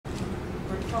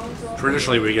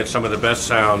Traditionally, we get some of the best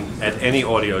sound at any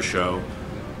audio show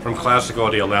from Classic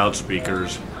Audio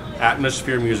loudspeakers,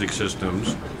 Atmosphere music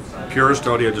systems, Purist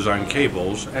audio design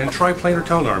cables, and triplanar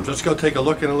tone arms. Let's go take a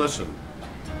look and a listen.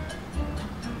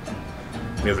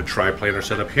 We have the triplanar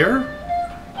set up here.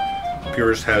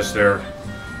 Purist has their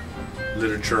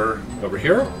literature over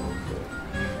here.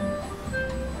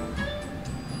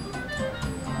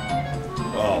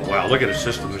 Oh wow, look at the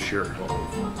system this year.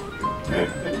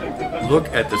 Look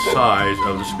at the size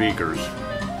of the speakers.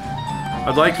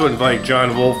 I'd like to invite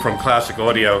John Wolf from Classic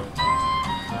Audio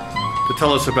to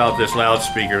tell us about this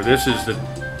loudspeaker. This is the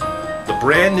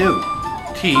brand new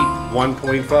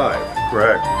T1.5.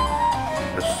 Correct.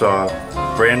 It's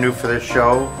brand new for this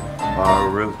show.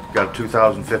 We've got a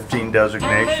 2015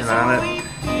 designation on it,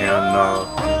 and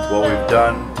what we've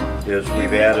done is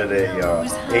we've added a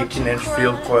 18-inch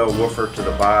field coil woofer to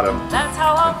the bottom in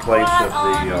place of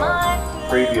the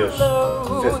previous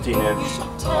 15-inch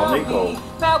Alnico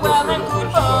woofer that was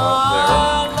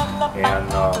there.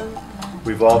 And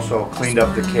we've also cleaned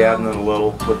up the cabinet a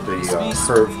little, put the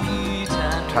curved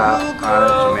top on it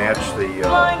to match the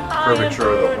curvature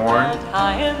of the horn.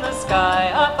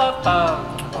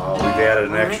 We've added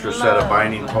an extra set of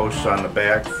binding posts on the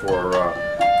back for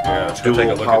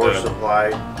dual power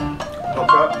supply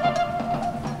hookup.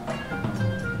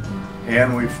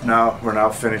 And we're now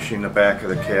finishing the back of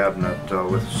the cabinet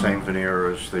with the same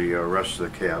veneer as the rest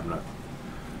of the cabinet.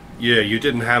 Yeah, you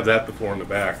didn't have that before in the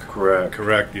back. Correct.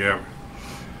 Correct, yeah.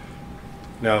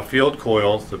 Now, field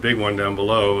coil, the big one down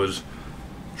below, is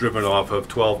driven off of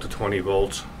 12 to 20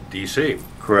 volts DC.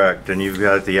 Correct, and you've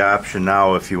got the option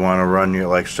now if you want to run your,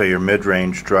 like say, your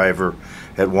mid-range driver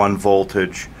at one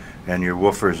voltage and your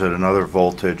woofers at another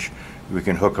voltage. We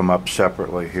can hook them up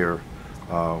separately here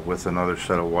with another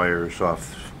set of wires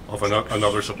off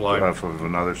another supply. Off of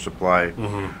another supply,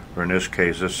 or in this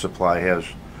case, this supply has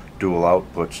dual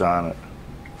outputs on it.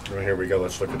 Right, here we go.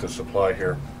 Let's look at the supply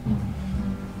here.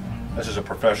 This is a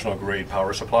professional grade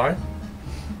power supply.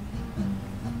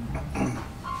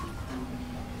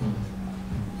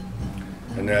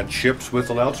 And that ships with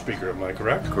the loudspeaker, am I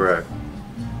correct? Correct.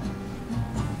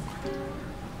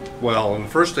 Well, on the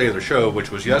first day of the show,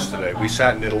 which was yesterday, we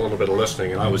sat and did a little bit of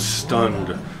listening, and I was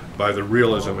stunned by the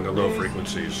realism in the low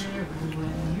frequencies.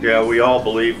 Yeah, we all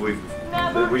believe we've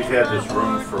had this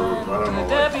room for, I don't know,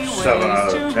 like 7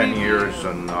 out of 10 years,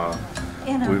 and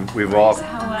we've all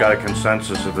got a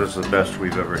consensus that this is the best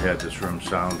we've ever had this room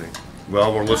sounding.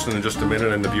 Well, we're listening in just a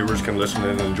minute, and the viewers can listen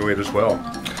and enjoy it as well.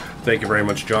 Thank you very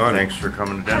much, John. Thanks for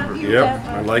coming to Denver. Yep.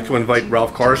 I'd like to invite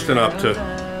Ralph Karsten up to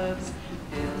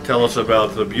tell us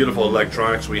about the beautiful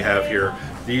electronics we have here.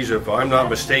 These, if I'm not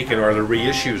mistaken, are the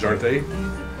reissues, aren't they?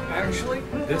 Actually,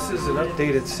 this is an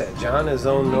updated set. John has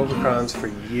owned Novacrons for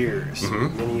years,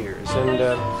 many years, and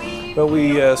but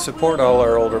we support all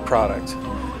our older products.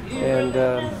 And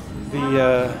are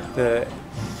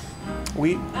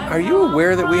you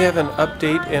aware that we have an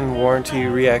update and warranty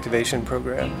reactivation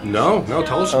program? No,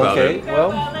 tell us about it. Okay,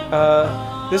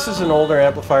 well, this is an older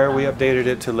amplifier. We updated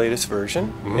it to latest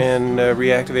version and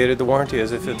reactivated the warranty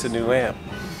as if it's a new amp.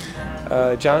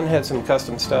 John had some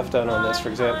custom stuff done on this. For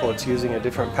example, it's using a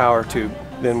different power tube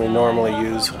than we normally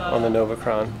use on the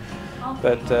Novacron.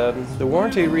 But the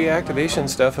warranty reactivation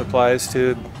stuff applies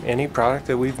to any product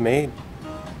that we've made.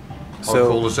 How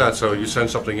cool is that? So you send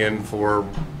something in for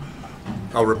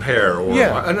a repair or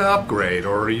an upgrade,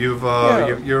 or you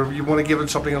want to give it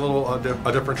something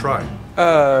a different try.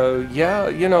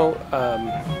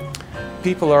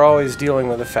 People are always dealing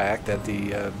with the fact that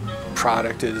the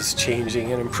product is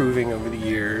changing and improving over the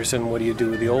years, and what do you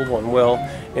do with the old one? Well,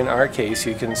 in our case,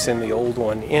 you can send the old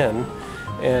one in,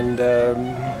 and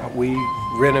we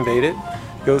renovate it,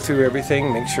 go through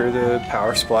everything, make sure the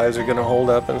power supplies are going to hold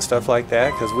up and stuff like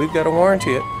that, because we've got to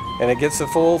warranty it, and it gets the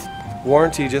full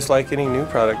warranty just like any new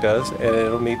product does, and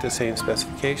it'll meet the same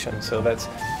specifications. So that's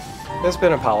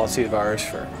been a policy of ours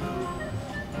for,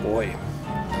 boy,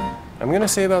 I'm going to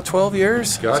say about 12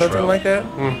 years, something like that.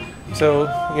 So,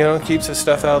 it keeps the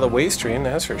stuff out of the waste stream,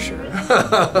 that's for sure.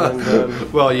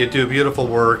 And, well, you do beautiful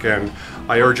work, and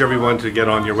I urge everyone to get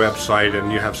on your website,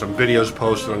 and you have some videos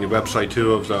posted on your website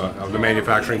too of the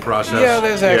manufacturing process. Yeah,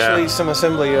 there's actually some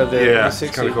assembly of the 60.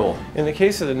 It's kind of cool. In the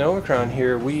case of the Novacron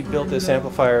here, we built this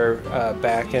amplifier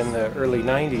back in the early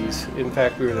 90s. In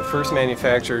fact, we were the first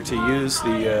manufacturer to use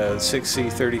the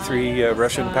 6C33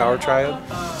 Russian power triode.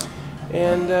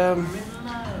 And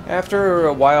after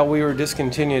a while, we were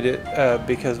discontinued it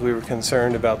because we were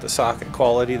concerned about the socket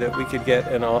quality that we could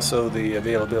get and also the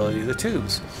availability of the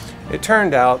tubes. It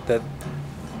turned out that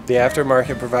The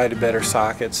aftermarket provided better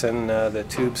sockets, and the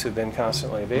tubes have been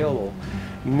constantly available.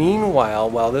 Meanwhile,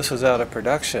 while this was out of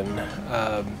production,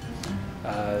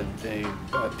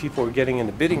 people were getting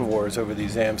into bidding wars over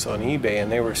these amps on eBay, and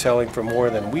they were selling for more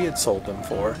than we had sold them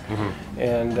for.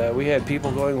 And we had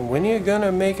people going, when are you going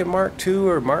to make a Mark II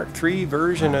or Mark III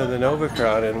version of the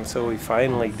Novacron? And so we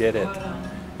finally did it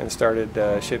and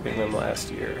started shipping them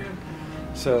last year.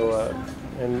 So,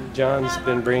 and John's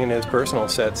been bringing his personal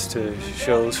sets to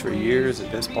shows for years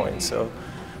at this point, so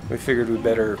we figured we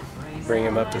better bring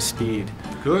him up to speed.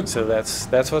 Good. So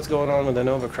that's what's going on with the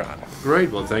Novacron. Great.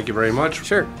 Well, thank you very much.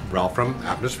 Sure. Ralph from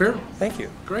Atmosphere. Thank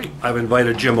you. Great. I've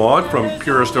invited Jim Aud from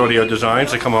Purist Audio Designs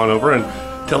to come on over and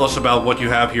tell us about what you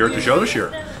have here at the show this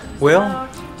year. Well,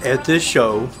 at this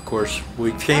show, of course,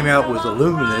 we came out with the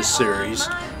Luminous series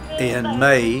in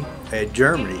May at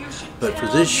Germany. But for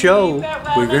this show,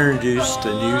 we've introduced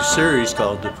a new series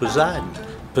called the Poseidon.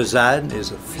 Poseidon is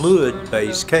a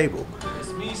fluid-based cable.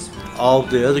 All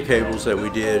the other cables that we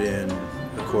did in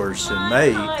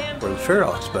May were the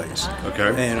Ferrox-based.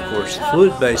 Okay. And of course, the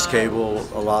fluid-based cable,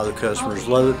 a lot of the customers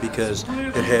love it because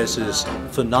it has this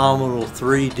phenomenal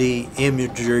 3D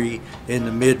imagery in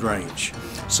the mid-range.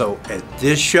 So at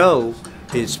this show,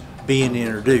 it's being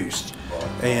introduced,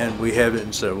 and we have it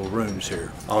in several rooms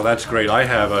here. Oh, that's great. I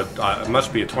have it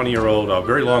must be a 20-year-old,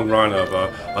 very long run of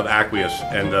Aqueous,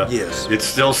 and yes, it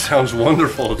still sounds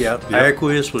wonderful. Yep.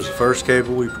 Aqueous was the first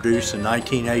cable we produced in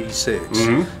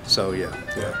 1986. So yeah.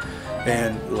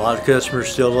 And a lot of customers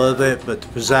still love it, but the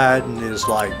Poseidon is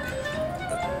like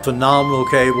phenomenal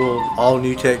cable, all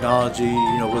new technology,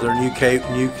 with our new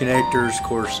connectors. Of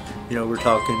course, we're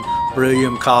talking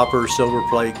beryllium, copper, silver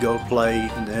plate, gold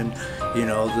plate, and then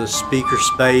the speaker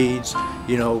spades,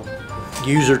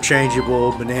 user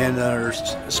changeable banana or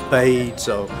spade.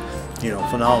 So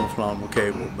phenomenal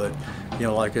cable. But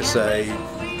like I say,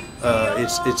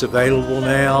 it's available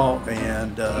now,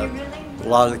 and a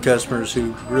lot of the customers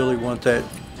who really want that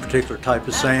particular type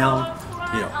of sound,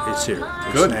 it's here.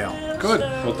 It's Good. now. Good.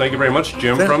 Well, thank you very much,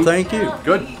 Jim. Thank you.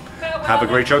 Good. Have a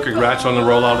great show. Congrats on the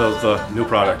rollout of the new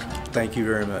product. Thank you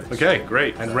very much. Okay,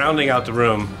 great. And rounding out the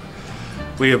room,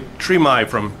 we have Mai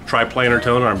from Planar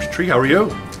Tone Arms. Tree, how are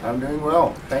you? I'm doing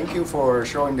well. Thank you for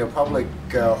showing the public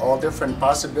all different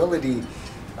possibility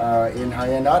in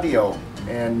high-end audio.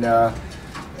 And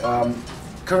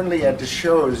currently at the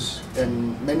shows,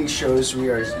 and many shows, we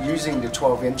are using the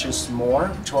 12 inches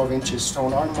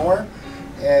tone arm more.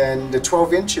 And the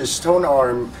 12 inches tone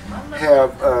arm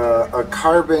have a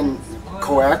carbon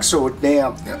coaxial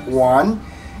damp one,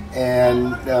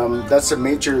 and that's a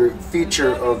major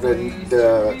feature of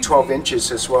the 12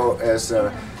 inches as well as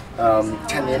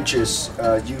 10 inches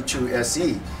U2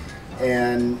 SE.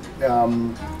 And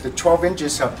the 12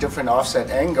 inches have different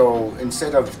offset angle.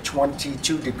 Instead of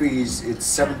 22 degrees, it's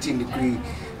 17 degrees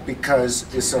because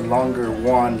it's a longer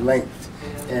wand length.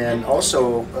 And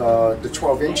also, the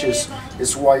 12 inches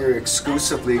is wired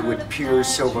exclusively with pure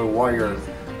silver wire,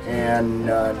 and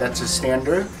that's a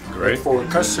standard. Great. For a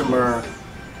customer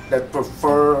that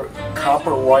prefer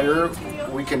copper wire,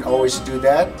 we can always do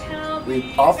that.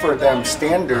 We offer them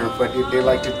standard, but if they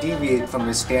like to deviate from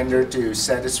the standard to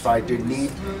satisfy their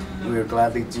need, we are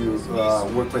gladly to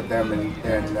work with them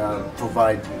and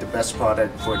provide the best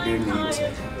product for their needs.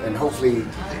 And hopefully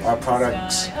our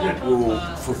products will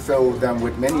fulfill them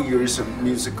with many years of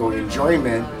musical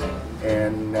enjoyment.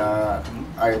 And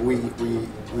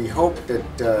we hope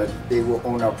that they will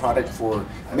own our product for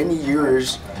many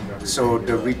years, so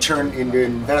the return in their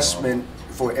investment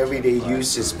for everyday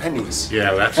use is pennies.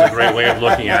 Yeah, that's a great way of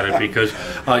looking at it, because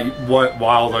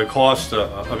while the cost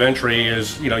of entry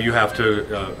is, you have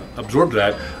to absorb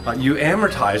that, you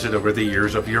amortize it over the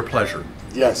years of your pleasure.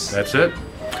 Yes. That's it.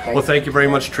 Well, thank you very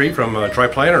much, Tree, from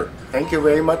Planar. Thank you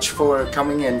very much for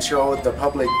coming and show the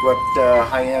public what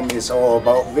high-end is all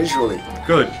about visually.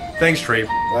 Good. Thanks, Tree.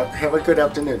 Well, have a good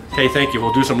afternoon. Okay, thank you.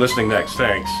 We'll do some listening next.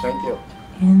 Thanks. Thank you.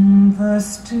 In the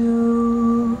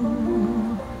still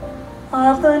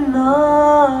of the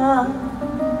night,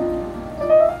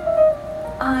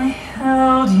 I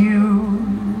held you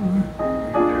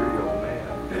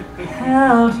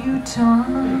tight,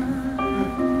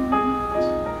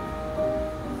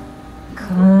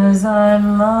 'cause I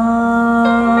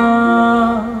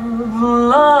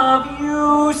love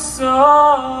you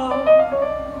so.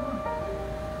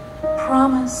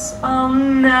 Promise I'll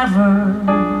never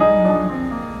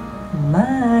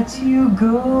let you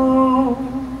go.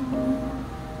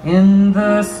 In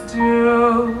the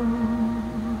still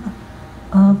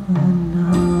of the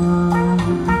night,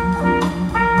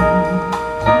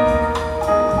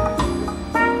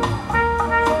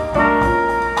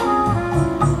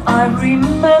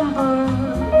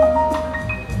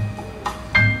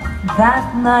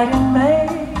 that night in May,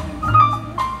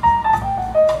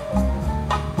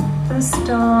 the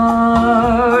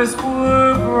stars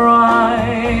were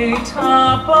bright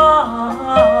above.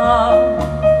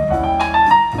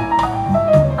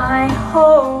 I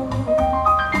hope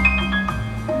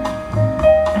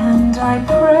and I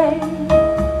pray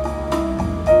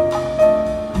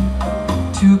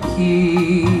to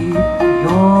keep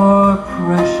your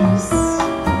precious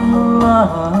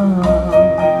love.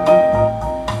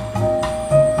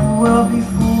 Well,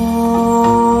 before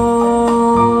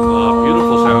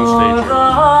beautiful soundstage. the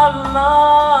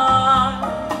light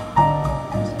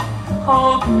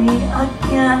hold me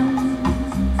again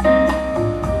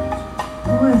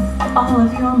with all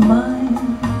of your mind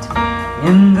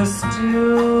in the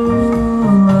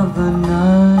still of the night.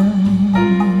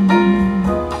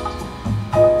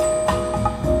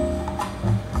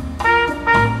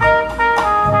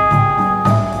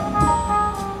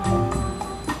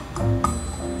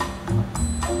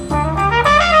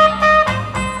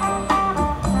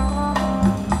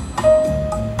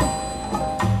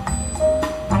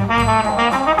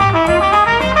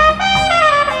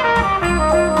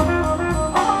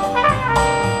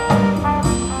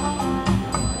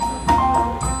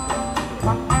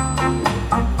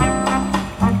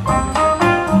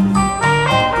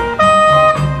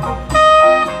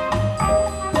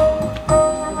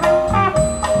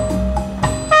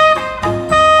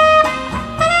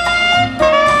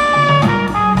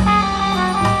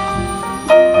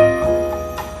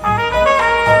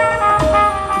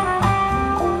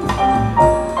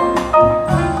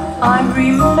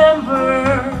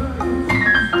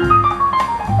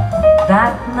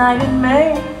 That night in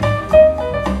May,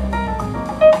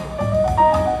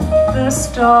 the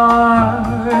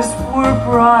stars were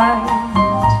bright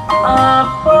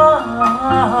above.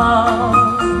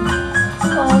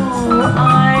 Oh,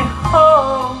 I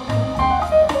hope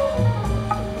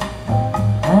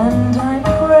and I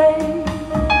pray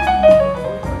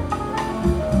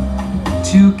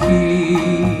to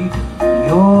keep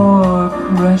your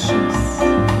precious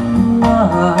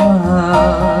love.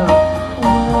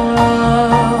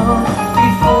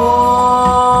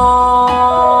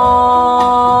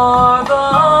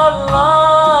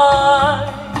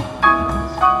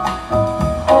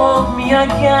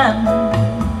 Again,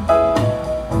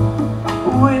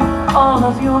 with all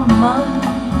of your mind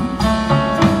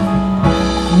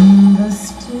in the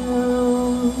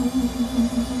still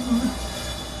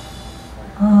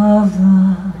of the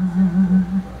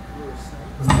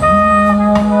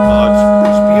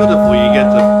It's beautiful. You get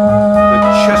the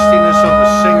chestiness of the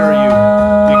singer.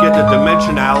 You get the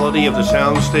dimensionality of the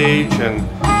soundstage, and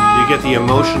you get the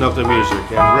emotion of the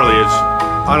music. And really,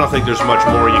 I don't think there's much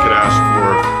more you could ask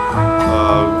for.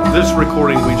 This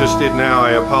recording we just did now,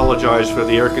 I apologize for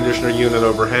the air conditioner unit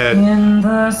overhead.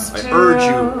 I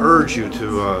urge you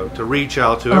to reach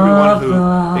out to everyone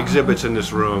who exhibits in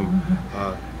this room.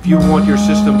 If you want your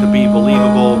system to be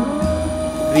believable,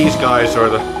 these guys are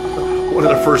one of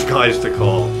the first guys to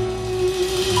call.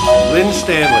 Lynn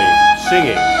Stanley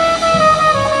singing.